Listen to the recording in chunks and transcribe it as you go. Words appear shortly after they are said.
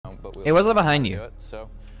but It wasn't behind you. So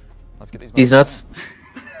let's get these nuts.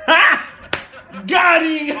 Got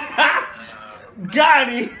him! Got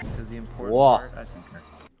him! Whoa.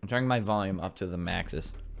 I'm turning my volume up to the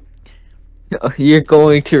maxes. You're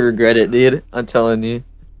going to regret it, dude. I'm telling you.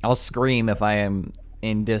 I'll scream if I am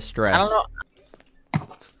in distress. I don't know.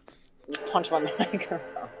 You punch my microphone.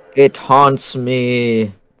 It haunts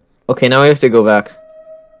me. Okay, now we have to go back.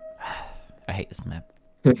 I hate this map.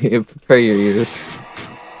 Prepare your ears.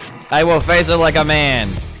 I will face it like a man.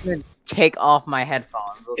 I'm gonna take off my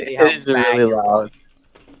headphones. We'll see how It is bad really you're- loud.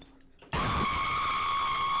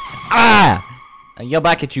 Ah! I yell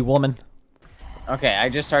back at you, woman. Okay, I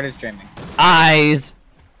just started streaming. Eyes.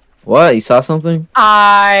 What? You saw something?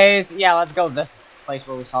 Eyes! Yeah, let's go this place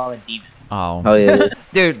where we saw the demon. Oh. Oh yeah.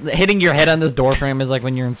 Dude, hitting your head on this door frame is like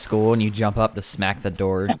when you're in school and you jump up to smack the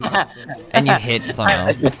door. And you hit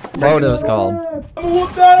somehow. What was called?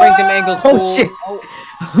 Break the ankles. Oh shit!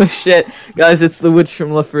 Oh shit! Guys, it's the witch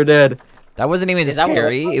from Left 4 Dead. That wasn't even Is that what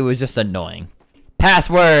scary, it was just annoying.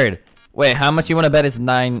 Password! Wait, how much you want to bet it's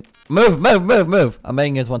 9? Move, move, move, move! I'm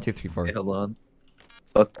betting it's 1, 2, 3, 4. Okay, hold on.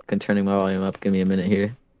 Fucking turning my volume up. Give me a minute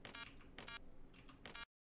here.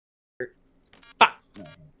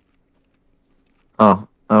 Oh,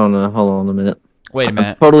 I don't know. Hold on a minute. Wait a I'm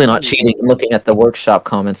minute. totally not cheating. I'm looking at the workshop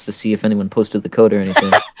comments to see if anyone posted the code or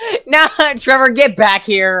anything. Nah, Trevor, get back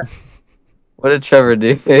here! What did Trevor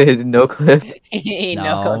do? No clip?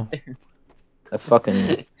 No. I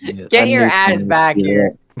fucking... Get your ass back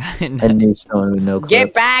here. I knew someone with no clip.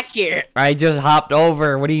 Get back here! I just hopped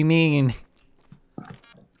over. What do you mean?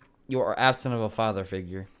 You are absent of a father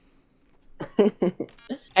figure.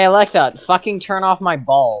 Hey Alexa, fucking turn off my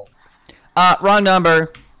balls. Wrong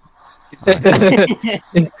number.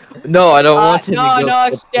 No, I don't want to. No,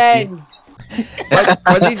 extend!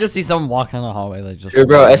 Why did you just see someone walking in the hallway like just... Here,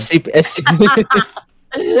 bro, SCP...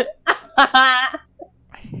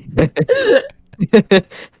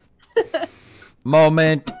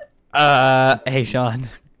 Moment. Hey, Sean.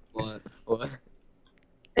 What? What?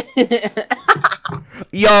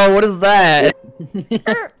 Yo, what is that?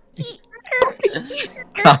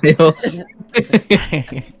 Kyle.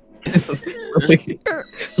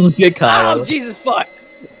 Look at Kyle. Oh, Jesus fuck!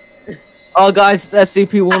 Oh, guys, it's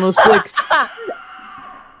SCP-106.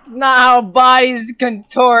 It's not how bodies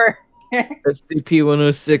contort.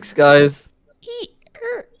 SCP-106, guys.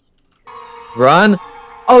 Run!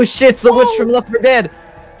 Oh shit, it's the witch from Left 4 Dead!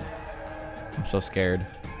 I'm so scared.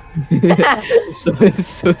 It's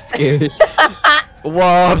so scary.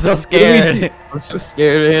 Whoa, I'm so scared. I'm so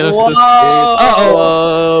scared, man. I'm Whoa. so scared.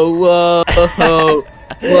 Whoa, whoa,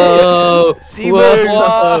 whoa, Seabird.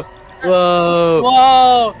 whoa, whoa,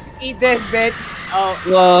 Whoa! Eat this, bitch! Oh,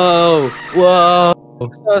 whoa, whoa.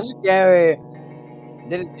 so scary.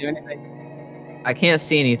 Didn't do anything. I can't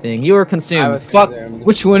see anything. You were consumed. I was Fuck. consumed.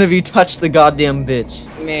 Which one of you touched the goddamn bitch?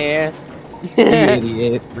 Me. You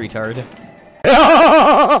idiot. Retard.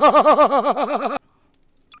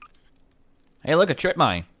 Hey, look, a trip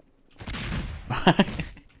mine.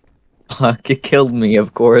 Fuck, it killed me,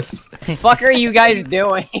 of course. Fuck are you guys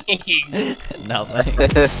doing? Nothing.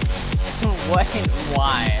 What?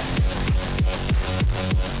 Why?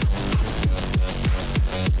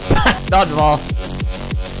 Dodgeball.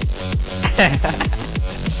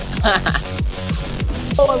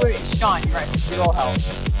 Oh wait, Sean, you're right. We all help.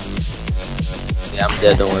 Yeah, I'm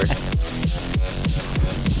dead, don't worry.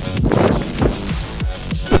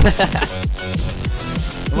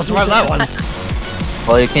 What's wrong with that one?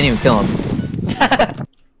 Well, you can't even kill him.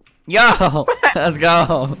 Yo, let's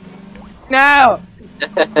go. No!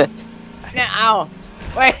 No!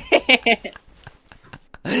 Wait!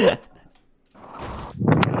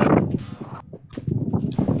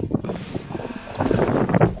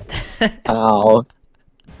 Ow.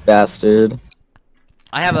 Bastard.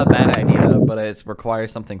 I have a bad idea, but it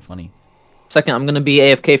requires something funny. Second, I'm gonna be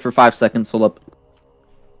AFK for 5 seconds. Hold up.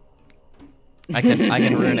 I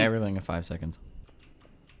can ruin everything in 5 seconds.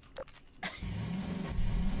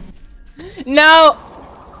 No!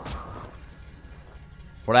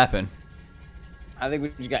 What happened? I think we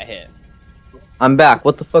just got hit. I'm back.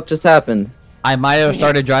 What the fuck just happened? I might have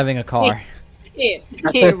started driving a car. He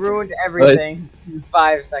ruined everything in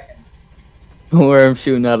 5 seconds. Don't worry, I'm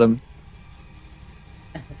shooting at him.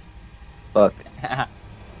 Fuck.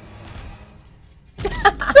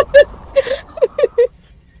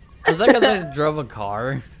 Is that because I drove a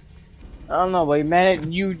car? I don't know, but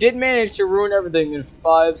you did manage to ruin everything in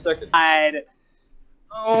 5 seconds.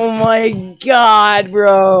 Oh my god,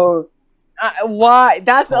 bro. Why?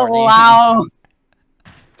 That's Corny. allowed.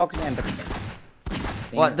 Focus on different things.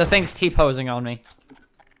 What? The thing's T-posing on me.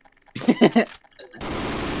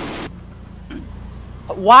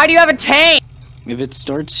 Why do you have a tank? If it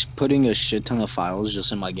starts putting a shit ton of files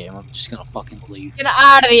just in my game, I'm just gonna fucking leave. Get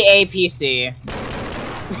out of the APC.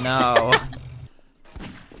 No.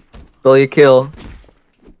 Well, you kill.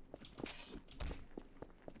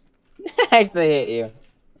 I actually hit you.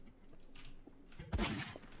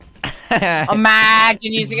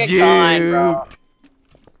 Imagine using a gun, bro.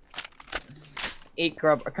 Eat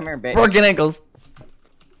grub. Come here, bitch. Broken ankles.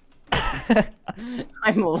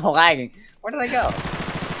 I'm lagging. Where did I go?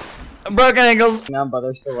 Broken ankles. No, but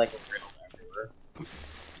there's still like a riddle everywhere.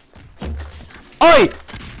 Oi!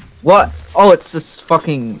 What? Oh, it's this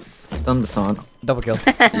fucking stun baton. Double kill.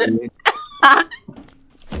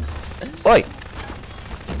 Oi!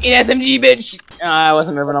 Eat SMG, bitch! I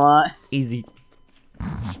wasn't moving a lot. Easy.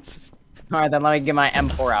 Alright, then let me get my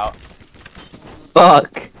M4 out.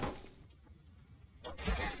 Fuck.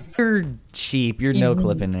 You're cheap. You're no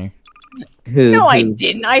clip in there. Who? No, I who?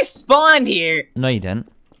 didn't. I spawned here. No, you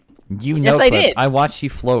didn't. You Yes, no I clip. did. I watched you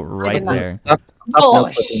float right did not. there. Stop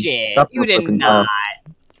Bullshit. Stop You did no-clipping, not.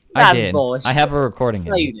 I That's did. bullshit. I have a recording.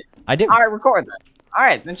 No, of you it. did. I did. Alright, record then.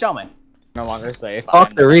 Alright, then show me. No longer safe.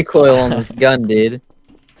 Fuck the recoil on this gun, dude.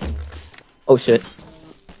 Oh shit.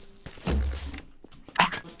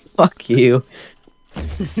 Fuck you.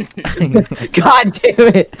 God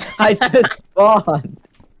damn it! I just spawned.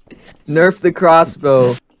 Nerf the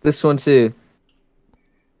crossbow. This one too.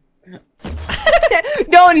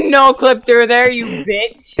 Don't no clip through there, you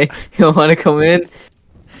bitch. Hey, you wanna come in?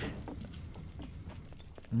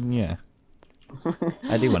 Yeah.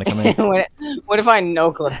 I do want to come in. What if I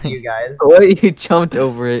no clip you guys? What? You jumped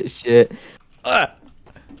over it, shit. Ah!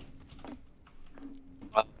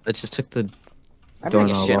 I just took the I'm taking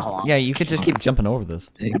a doorknob shit. off. Hold on. Yeah, you could just keep jumping over this.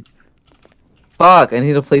 Fuck, I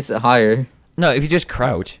need to place it higher. No, if you just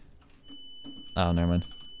crouch. Oh, never mind.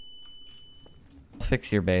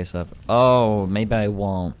 Fix your base up. Oh, maybe I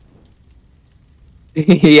won't.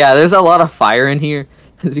 Yeah, there's a lot of fire in here,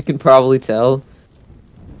 as you can probably tell.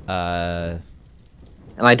 Uh.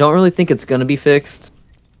 And I don't really think it's gonna be fixed.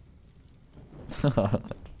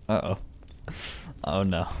 Uh-oh. Oh,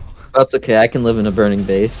 no. That's okay, I can live in a burning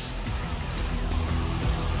base.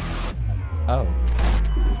 Oh.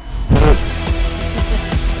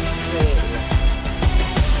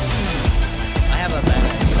 I have a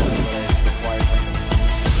bad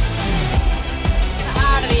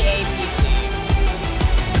Out of the APC.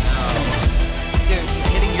 Dude,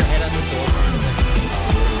 hitting your head on the door.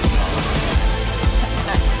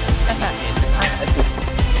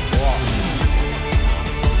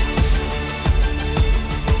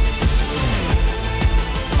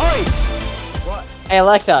 Hey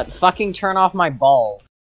Alexa, fucking turn off my balls.